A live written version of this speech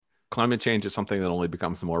climate change is something that only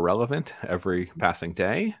becomes more relevant every passing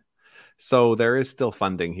day. So there is still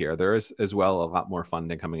funding here. There is as well a lot more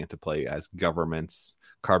funding coming into play as governments,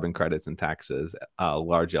 carbon credits and taxes,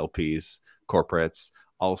 large LPs, corporates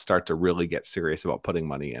all start to really get serious about putting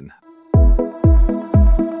money in.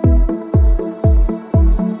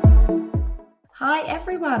 Hi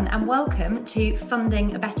everyone, and welcome to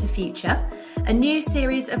Funding a Better Future, a new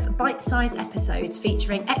series of bite-sized episodes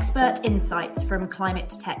featuring expert insights from climate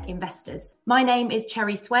tech investors. My name is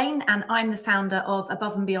Cherry Swain and I'm the founder of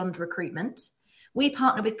Above and Beyond Recruitment. We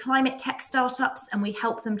partner with climate tech startups and we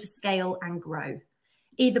help them to scale and grow,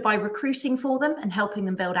 either by recruiting for them and helping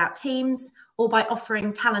them build out teams, or by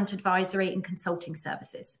offering talent advisory and consulting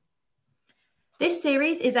services. This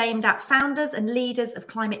series is aimed at founders and leaders of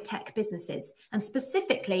climate tech businesses, and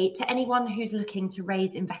specifically to anyone who's looking to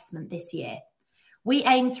raise investment this year. We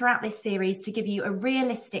aim throughout this series to give you a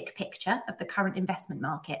realistic picture of the current investment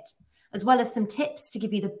market, as well as some tips to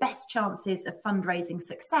give you the best chances of fundraising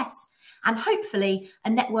success, and hopefully a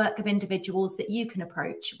network of individuals that you can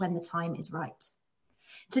approach when the time is right.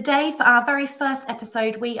 Today, for our very first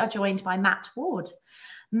episode, we are joined by Matt Ward.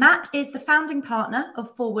 Matt is the founding partner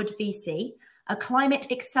of 4WARD.VC, a climate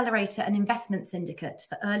accelerator and investment syndicate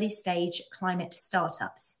for early stage climate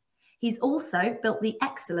startups. He's also built the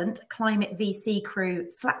excellent Climate VC Crew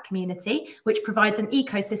Slack community, which provides an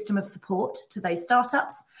ecosystem of support to those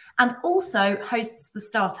startups, and also hosts the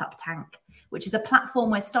Startup Tank, which is a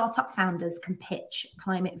platform where startup founders can pitch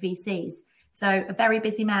climate VCs. So a very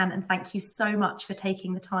busy man, and thank you so much for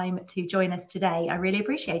taking the time to join us today. I really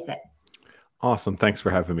appreciate it. Awesome. Thanks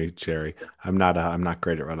for having me, Cherry. I'm not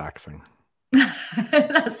great at relaxing.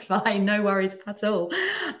 That's fine. No worries at all.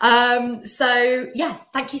 Thank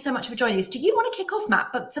you so much for joining us. Do you want to kick off, Matt?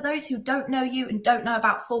 But for those who don't know you and don't know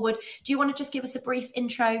about 4WARD, do you want to just give us a brief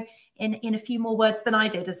intro in a few more words than I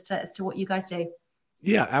did as to what you guys do?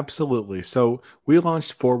 Yeah, absolutely. So we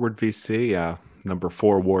launched 4WARD.VC, number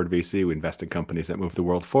 4WARD.VC. We invest in companies that move the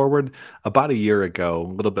world forward about a year ago,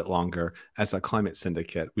 a little bit longer, as a climate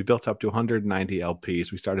syndicate. We built up to 190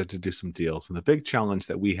 LPs. We started to do some deals. And the big challenge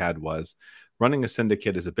that we had was running a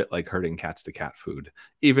syndicate is a bit like herding cats to cat food.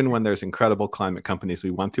 Even when there's incredible climate companies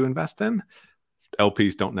we want to invest in,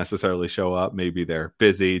 LPs don't necessarily show up. Maybe they're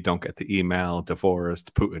busy, don't get the email,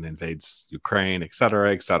 divorced, Putin invades Ukraine, et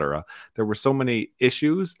cetera, et cetera. There were so many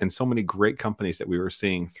issues and so many great companies that we were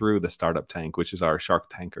seeing through the Startup Tank, which is our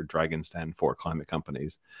Shark Tank or Dragon's Den for climate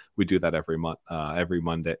companies. We do that every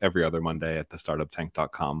other Monday at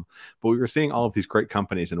thestartuptank.com. But we were seeing all of these great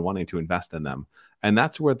companies and wanting to invest in them. And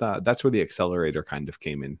that's where the accelerator kind of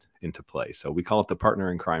came into play. So we call it the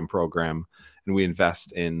Partner in Crime program, and we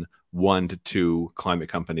invest in 1 to 2 climate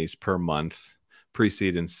companies per month,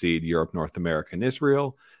 pre-seed and seed, Europe, North America, and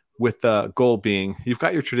Israel, with the goal being you've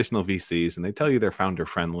got your traditional VCs and they tell you they're founder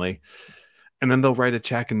friendly, and then they'll write a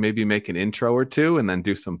check and maybe make an intro or two and then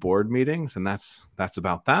do some board meetings, and that's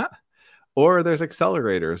about that. Or there's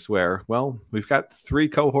accelerators where, well, we've got 3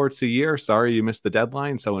 cohorts a year. Sorry, you missed the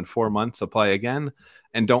deadline. So in 4 months, apply again.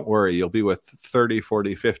 And don't worry, you'll be with 30,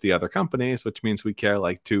 40, 50 other companies, which means we care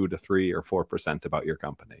like 2 to 3 or 4% about your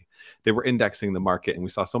company. They were indexing the market, and we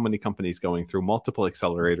saw so many companies going through multiple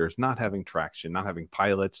accelerators, not having traction, not having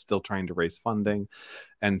pilots, still trying to raise funding,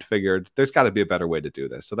 and figured there's got to be a better way to do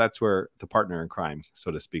this. So that's where the Partner in Crime, so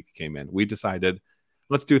to speak, came in. We decided,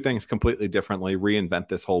 let's do things completely differently, reinvent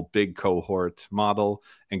this whole big cohort model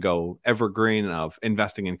and go evergreen of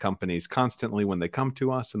investing in companies constantly when they come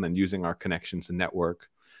to us and then using our connections and network.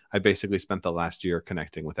 I basically spent the last year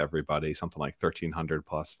connecting with everybody, something like 1,300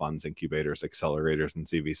 plus funds, incubators, accelerators, and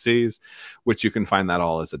CVCs, which you can find that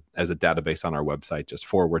all as a database on our website, just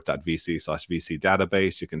 4WARD.VC/VC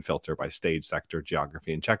database. You can filter by stage, sector,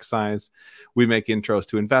 geography, and check size. We make intros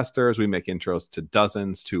to investors. We make intros to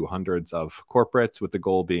dozens to hundreds of corporates, with the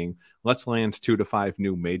goal being, let's land 2 to 5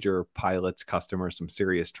 new major pilots, customers, some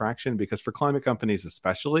serious traction, because for climate companies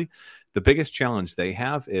especially, the biggest challenge they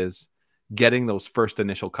have is getting those first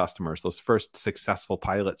initial customers, those first successful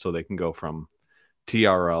pilots, so they can go from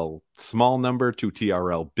TRL small number to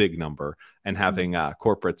TRL big number, and having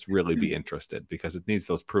corporates really be interested, because it needs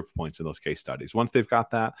those proof points in those case studies. Once they've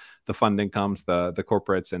got that, the funding comes, the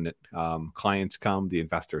corporates and clients come, the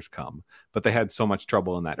investors come. But they had so much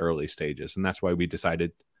trouble in that early stages, and that's why we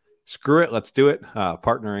decided, screw it, let's do it.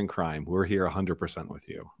 Partner in crime. We're here 100% with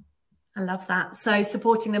you. I love that. So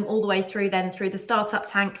supporting them all the way through the Startup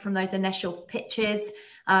Tank, from those initial pitches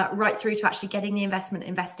right through to actually getting the investment,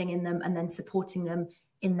 investing in them, and then supporting them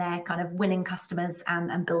in their kind of winning customers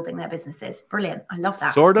and building their businesses. Brilliant. I love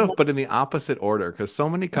that. Sort of, but in the opposite order, because so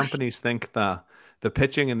many companies think the The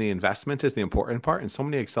pitching and the investment is the important part. And so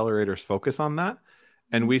many accelerators focus on that.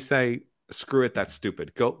 And we say, screw it, that's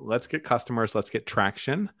stupid. Go, let's get customers, let's get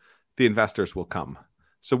traction. The investors will come.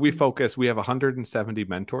 So we have 170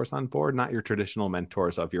 mentors on board, not your traditional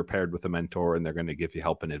mentors of you're paired with a mentor and they're going to give you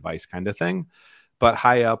help and advice kind of thing, but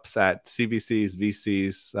high ups at CVCs,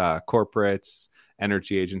 VCs, corporates,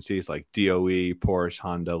 energy agencies like DOE, Porsche,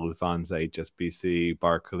 Honda, Lufthansa, HSBC,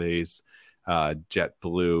 Barclays,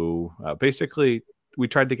 JetBlue. Basically, we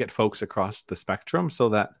tried to get folks across the spectrum so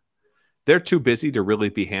that they're too busy to really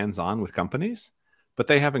be hands-on with companies, but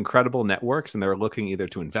they have incredible networks and they're looking either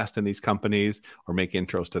to invest in these companies or make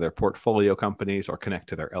intros to their portfolio companies or connect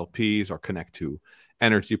to their LPs or connect to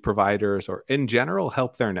energy providers or in general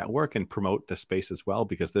help their network and promote the space as well,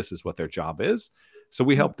 because this is what their job is. So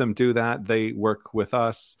we help them do that. They work with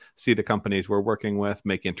us, see the companies we're working with,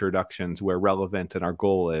 make introductions where relevant. And our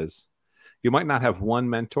goal is you might not have one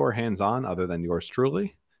mentor hands-on other than yours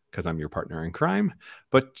truly, because I'm your partner in crime,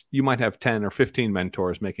 but you might have 10 or 15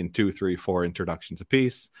 mentors making 2, 3, 4 introductions a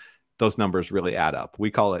piece. Those numbers really add up.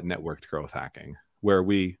 We call it networked growth hacking, where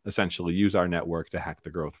we essentially use our network to hack the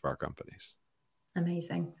growth of our companies.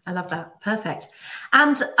 Amazing. I love that. Perfect.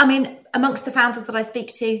 And I mean, amongst the founders that I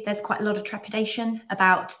speak to, there's quite a lot of trepidation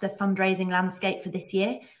about the fundraising landscape for this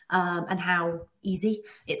year, and how easy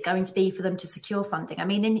it's going to be for them to secure funding. I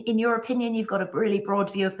mean, in your opinion, you've got a really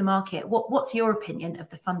broad view of the market. What's your opinion of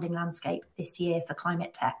the funding landscape this year for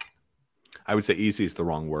climate tech? I would say easy is the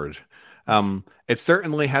wrong word. It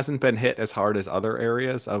certainly hasn't been hit as hard as other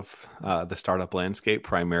areas of the startup landscape,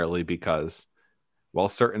 primarily because, while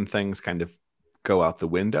certain things kind of go out the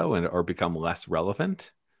window and or become less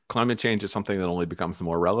relevant, climate change is something that only becomes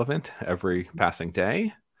more relevant every passing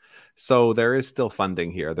day. So there is still funding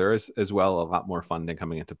here. There is as well a lot more funding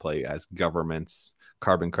coming into play as governments,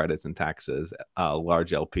 carbon credits and taxes,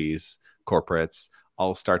 large LPs, corporates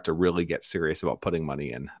all start to really get serious about putting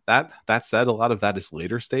money in. That said, a lot of that is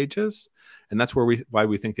later stages. And that's why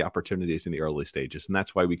we think the opportunity is in the early stages. And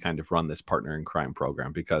that's why we kind of run this partner in crime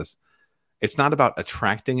program, because it's not about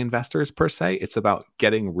attracting investors per se. It's about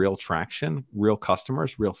getting real traction, real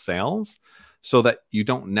customers, real sales, so that you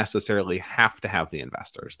don't necessarily have to have the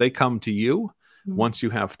investors. They come to you once you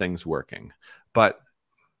have things working. But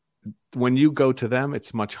when you go to them,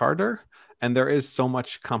 it's much harder. And there is so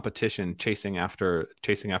much competition chasing after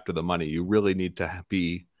the money. You really need to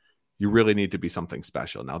be something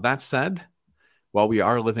special. Now, that said, while we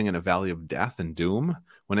are living in a valley of death and doom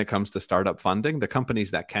when it comes to startup funding, the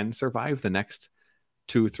companies that can survive the next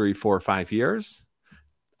 2, 3, 4, 5 years,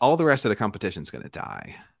 all the rest of the competition is going to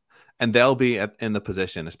die. And they'll be in the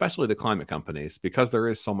position, especially the climate companies, because there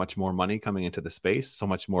is so much more money coming into the space, so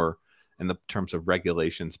much more in the terms of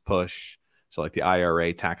regulations push. So like the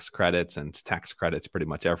IRA tax credits and tax credits pretty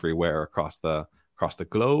much everywhere across the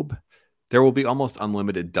globe. There will be almost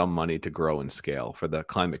unlimited dumb money to grow and scale for the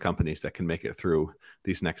climate companies that can make it through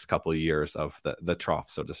these next couple of years of the trough,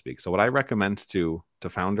 so to speak. So what I recommend to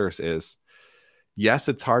founders is, yes,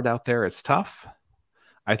 it's hard out there. It's tough.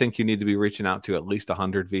 I think you need to be reaching out to at least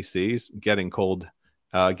 100 VCs,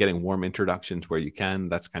 getting warm introductions where you can.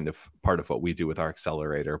 That's kind of part of what we do with our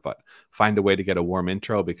accelerator, but find a way to get a warm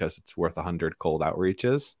intro because it's worth 100 cold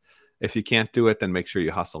outreaches. If you can't do it, then make sure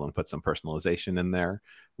you hustle and put some personalization in there.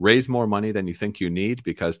 Raise more money than you think you need,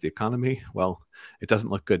 because the economy, well, it doesn't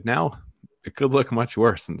look good now. It could look much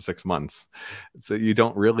worse in 6 months. So you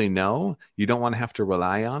don't really know. You don't want to have to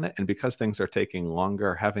rely on it. And because things are taking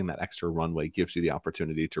longer, having that extra runway gives you the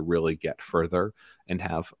opportunity to really get further and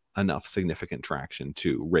have enough significant traction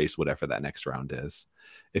to raise whatever that next round is.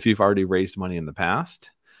 If you've already raised money in the past,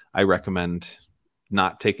 I recommend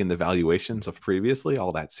not taking the valuations of previously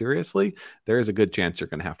all that seriously. There is a good chance you're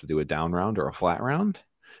going to have to do a down round or a flat round.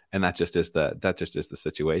 And that just is the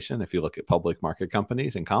situation. If you look at public market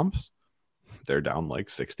companies and comps, they're down like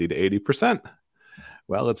 60 to 80%.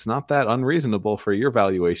 Well, it's not that unreasonable for your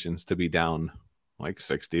valuations to be down like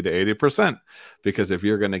 60 to 80%, because if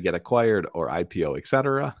you're going to get acquired or IPO,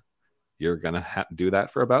 etc., you're going to do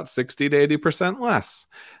that for about 60 to 80% less.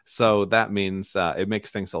 So that means it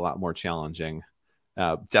makes things a lot more challenging.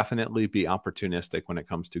 Definitely be opportunistic when it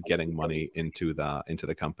comes to getting money into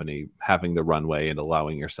the company, having the runway and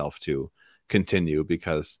allowing yourself to continue,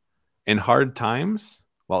 because in hard times,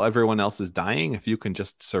 while everyone else is dying, if you can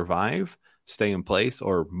just survive, stay in place,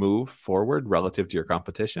 or move forward relative to your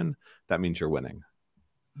competition, that means you're winning.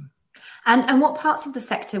 And what parts of the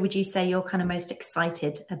sector would you say you're kind of most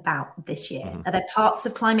excited about this year? Are there parts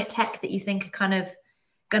of climate tech that you think are kind of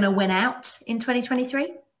going to win out in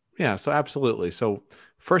 2023? Yeah, so absolutely. So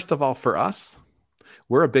first of all, for us,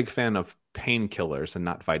 we're a big fan of painkillers and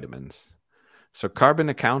not vitamins. So carbon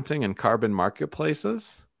accounting and carbon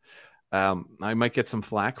marketplaces. I might get some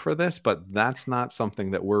flack for this, but that's not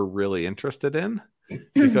something that we're really interested in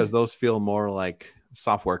because those feel more like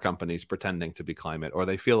software companies pretending to be climate, or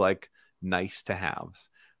they feel like nice to haves.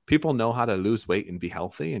 People know how to lose weight and be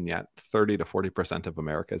healthy, and yet 30 to 40% of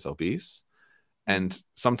America is obese. And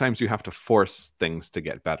sometimes you have to force things to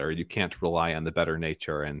get better. You can't rely on the better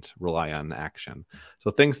nature and rely on action. So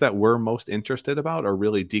things that we're most interested about are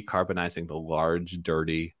really decarbonizing the large,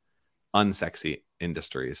 dirty, unsexy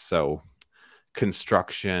industries. So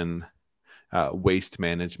construction, waste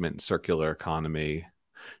management, circular economy.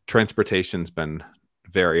 Transportation's been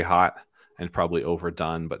very hot and probably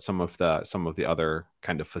overdone, but some of the other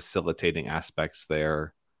kind of facilitating aspects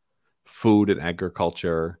there, food and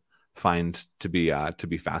agriculture, find to be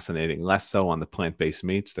fascinating. Less so on the plant-based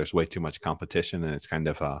meats. There's way too much competition, and it's kind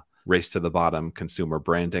of a race to the bottom consumer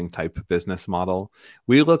branding type business model.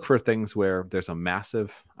 We look for things where there's a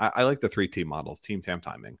massive. I like the 3T models: team, TAM,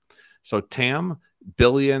 timing. So TAM,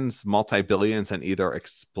 billions, multi-billions, and either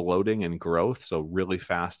exploding in growth, so really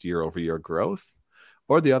fast year-over-year growth,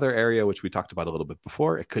 or the other area, which we talked about a little bit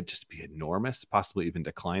before, it could just be enormous, possibly even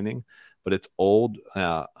declining, but it's old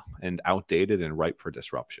and outdated and ripe for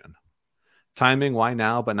disruption. Timing, why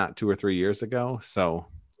now, but not 2 or 3 years ago? So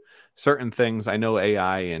certain things, I know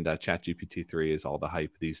AI and ChatGPT-3 is all the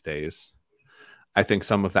hype these days. I think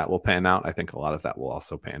some of that will pan out. I think a lot of that will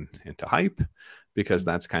also pan into hype because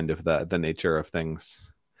that's kind of the nature of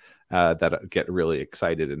things that get really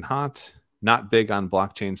excited and hot. Not big on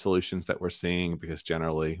blockchain solutions that we're seeing because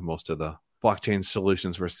generally most of the blockchain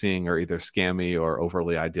solutions we're seeing are either scammy or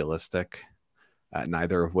overly idealistic,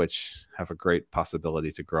 neither of which have a great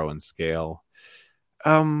possibility to grow and scale.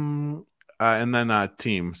 And then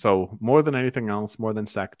team. So more than anything else, more than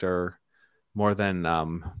sector, more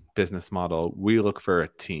than business model, we look for a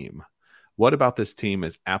team. What about this team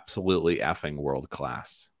is absolutely effing world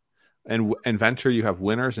class? And in venture, you have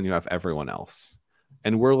winners and you have everyone else.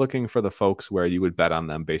 And we're looking for the folks where you would bet on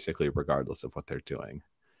them basically regardless of what they're doing.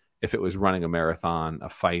 If it was running a marathon, a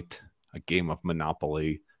fight, a game of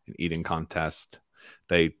Monopoly, an eating contest,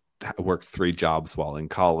 they worked 3 jobs while in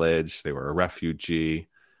college, they were a refugee,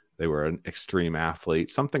 they were an extreme athlete.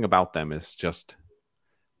 Something about them is just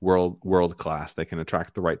world class. They can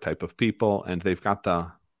attract the right type of people, and they've got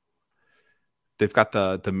the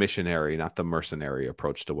missionary, not the mercenary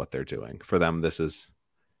approach to what they're doing. For them, this is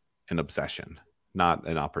an obsession, not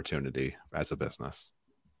an opportunity as a business.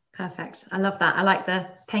 Perfect. I love that. I like the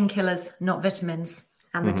painkillers, not vitamins,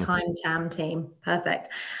 and the time TAM team. Perfect.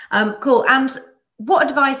 Cool. And what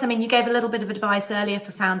advice, I mean, you gave a little bit of advice earlier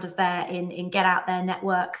for founders there in get out there,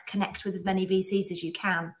 network, connect with as many VCs as you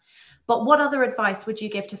can. But what other advice would you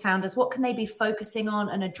give to founders? What can they be focusing on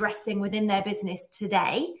and addressing within their business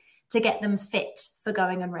today to get them fit for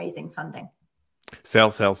going and raising funding?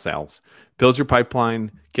 Sales. Build your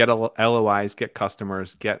pipeline, get LOIs, get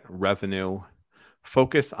customers, get revenue.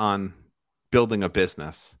 Focus on building a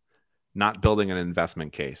business, not building an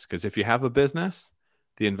investment case. Because if you have a business,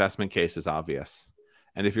 the investment case is obvious.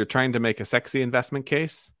 And if you're trying to make a sexy investment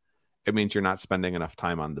case, it means you're not spending enough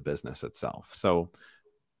time on the business itself. So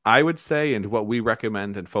I would say, and what we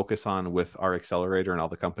recommend and focus on with our accelerator and all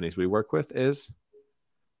the companies we work with, is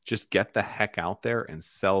just get the heck out there and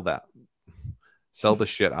sell the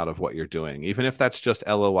shit out of what you're doing. Even if that's just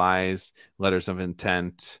LOIs, letters of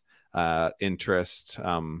intent, interest,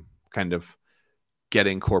 kind of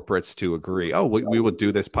getting corporates to agree, oh, we will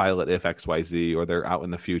do this pilot if XYZ, or they're out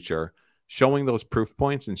in the future. Showing those proof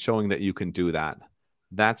points and showing that you can do that.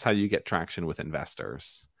 That's how you get traction with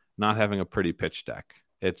investors, not having a pretty pitch deck.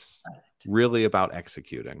 It's really about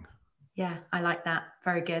executing. Yeah, I like that.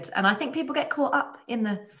 Very good. And I think people get caught up in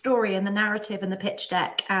the story and the narrative and the pitch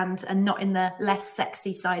deck and not in the less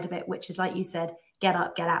sexy side of it, which is, like you said, get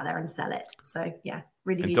out there and sell it. So yeah,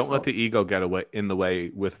 really useful. Don't let the ego get in the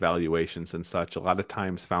way with valuations and such. A lot of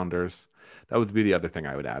times founders, that would be the other thing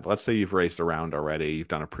I would add. Let's say you've raised a round already. You've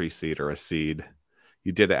done a pre-seed or a seed.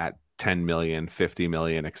 You did it at 10 million, 50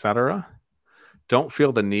 million, etc. Don't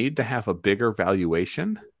feel the need to have a bigger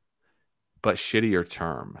valuation, but shittier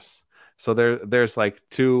terms. So there's like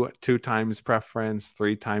two times preference,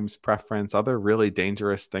 3 times preference, other really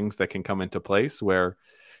dangerous things that can come into place where,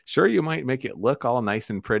 sure, you might make it look all nice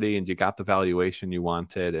and pretty and you got the valuation you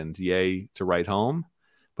wanted and yay to write home.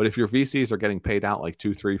 But if your VCs are getting paid out like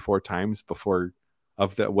 2, 3, 4 times before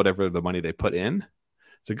of whatever the money they put in,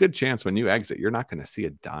 it's a good chance when you exit, you're not going to see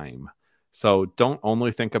a dime. So don't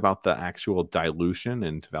only think about the actual dilution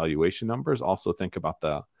and valuation numbers. Also think about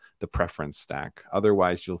the preference stack.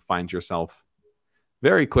 Otherwise, you'll find yourself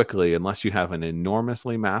very quickly, unless you have an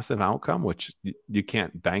enormously massive outcome, which you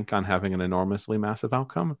can't bank on having an enormously massive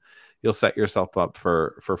outcome, you'll set yourself up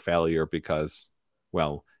for failure because,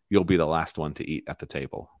 well, you'll be the last one to eat at the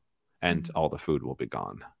table and all the food will be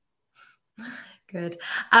gone. Good.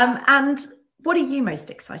 And what are you most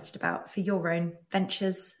excited about for your own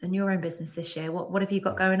ventures and your own business this year? What have you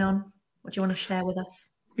got going on? What do you want to share with us?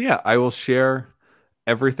 Yeah, I will share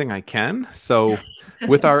everything I can. So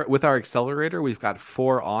with our accelerator, we've got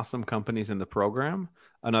 4 awesome companies in the program,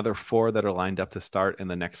 another 4 that are lined up to start in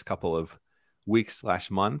the next couple of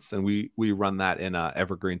weeks/months. And we run that in a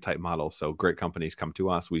evergreen type model. So great companies come to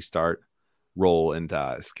us, we start, roll, and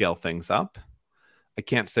scale things up. I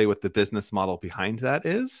can't say what the business model behind that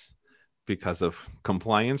is because of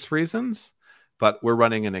compliance reasons, but we're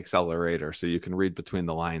running an accelerator, so you can read between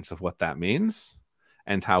the lines of what that means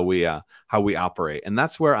and how we operate. And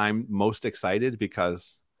that's where I'm most excited,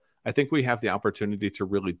 because I think we have the opportunity to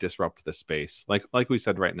really disrupt the space. Like we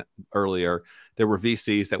said earlier, there were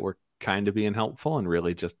VCs that were kind of being helpful and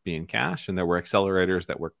really just being cash, and there were accelerators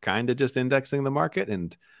that were kind of just indexing the market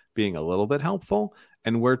and being a little bit helpful.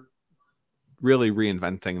 And we're really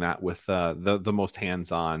reinventing that with the most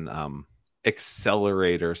hands-on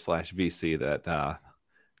accelerator/VC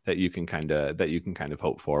that you can kind of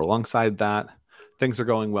hope for. Alongside that, things are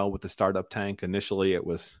going well with the startup tank. Initially, it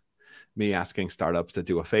was me asking startups to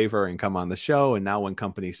do a favor and come on the show, and now when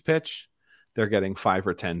companies pitch, they're getting 5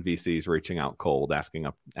 or 10 VCs reaching out cold, asking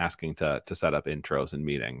to set up intros and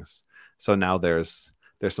meetings. So now there's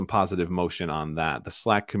some positive motion on that. The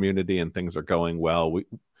Slack community and things are going well.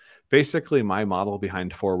 Basically, my model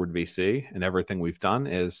behind 4WARD.VC and everything we've done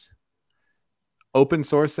is open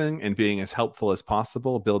sourcing and being as helpful as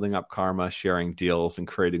possible, building up karma, sharing deals, and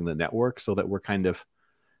creating the network so that we're kind of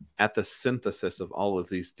at the synthesis of all of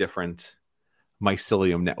these different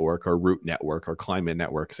mycelium network or root network or climate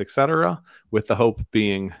networks, etc., with the hope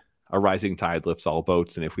being a rising tide lifts all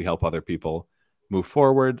boats. And if we help other people move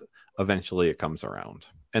forward, eventually it comes around.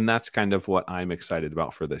 And that's kind of what I'm excited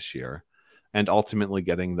about for this year. And ultimately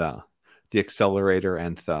getting the accelerator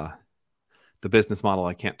and the business model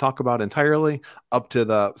I can't talk about entirely up to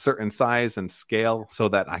the certain size and scale so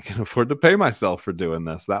that I can afford to pay myself for doing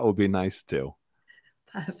this. That will be nice too.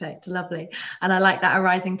 Perfect. Lovely. And I like that a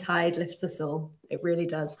rising tide lifts us all. It really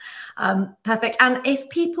does. Perfect. And if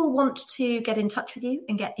people want to get in touch with you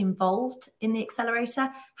and get involved in the accelerator,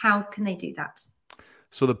 how can they do that?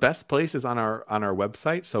 So the best place is on our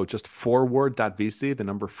website. So just 4WARD.VC, the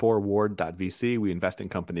number 4WARD.VC. We invest in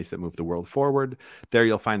companies that move the world forward. There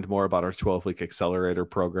you'll find more about our 12-week accelerator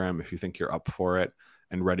program if you think you're up for it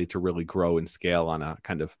and ready to really grow and scale on a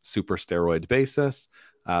kind of super steroid basis.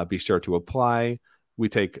 Be sure to apply. We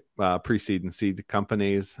take pre-seed and seed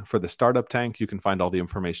companies. For the startup tank, you can find all the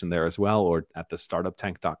information there as well, or at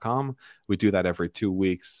thestartuptank.com. We do that every 2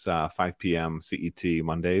 weeks, 5 p.m. CET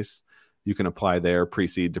Mondays. You can apply there,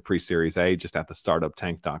 pre-seed to pre-series A, just at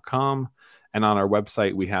thestartuptank.com. And on our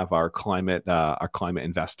website, we have our climate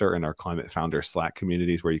investor and our climate founder Slack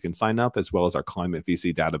communities where you can sign up, as well as our climate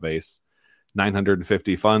VC database,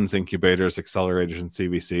 950 funds, incubators, accelerators, and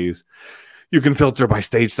CVCs. You can filter by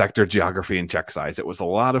stage, sector, geography, and check size. It was a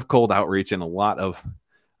lot of cold outreach and a lot of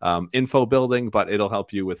info building, but it'll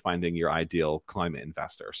help you with finding your ideal climate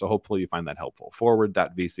investor. So hopefully you find that helpful.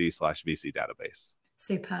 4WARD.VC/VC database.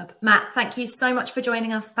 Superb. Matt, thank you so much for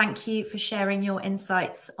joining us. Thank you for sharing your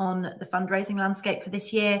insights on the fundraising landscape for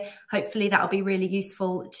this year. Hopefully that'll be really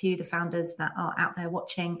useful to the founders that are out there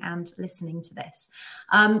watching and listening to this.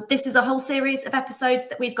 This is a whole series of episodes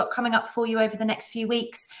that we've got coming up for you over the next few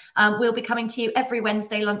weeks. We'll be coming to you every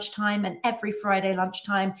Wednesday lunchtime and every Friday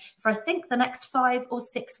lunchtime for I think the next 5 or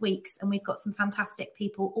 6 weeks. And we've got some fantastic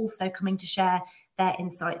people also coming to share their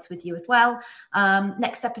insights with you as well.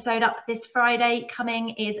 Next episode up this Friday coming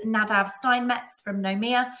is Nadav Steinmetz from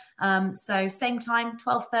Nomia. So same time,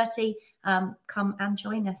 12:30. Come and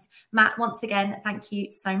join us. Matt, once again, thank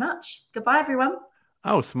you so much. Goodbye, everyone.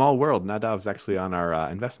 Oh, small world. Nadav's actually on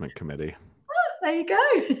our investment committee. Oh, there you go.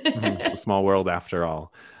 It's a small world after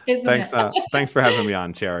all. Thanks for having me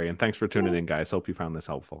on, Cherry, and thanks for tuning in, guys. Hope you found this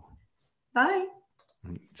helpful. Bye.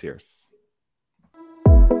 Cheers.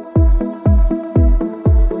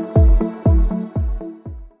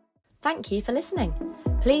 Thank you for listening.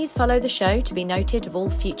 Please follow the show to be noted of all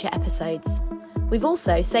future episodes. We've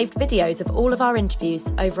also saved videos of all of our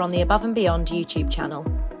interviews over on the Above and Beyond YouTube channel.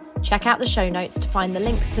 Check out the show notes to find the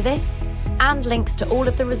links to this and links to all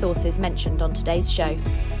of the resources mentioned on today's show.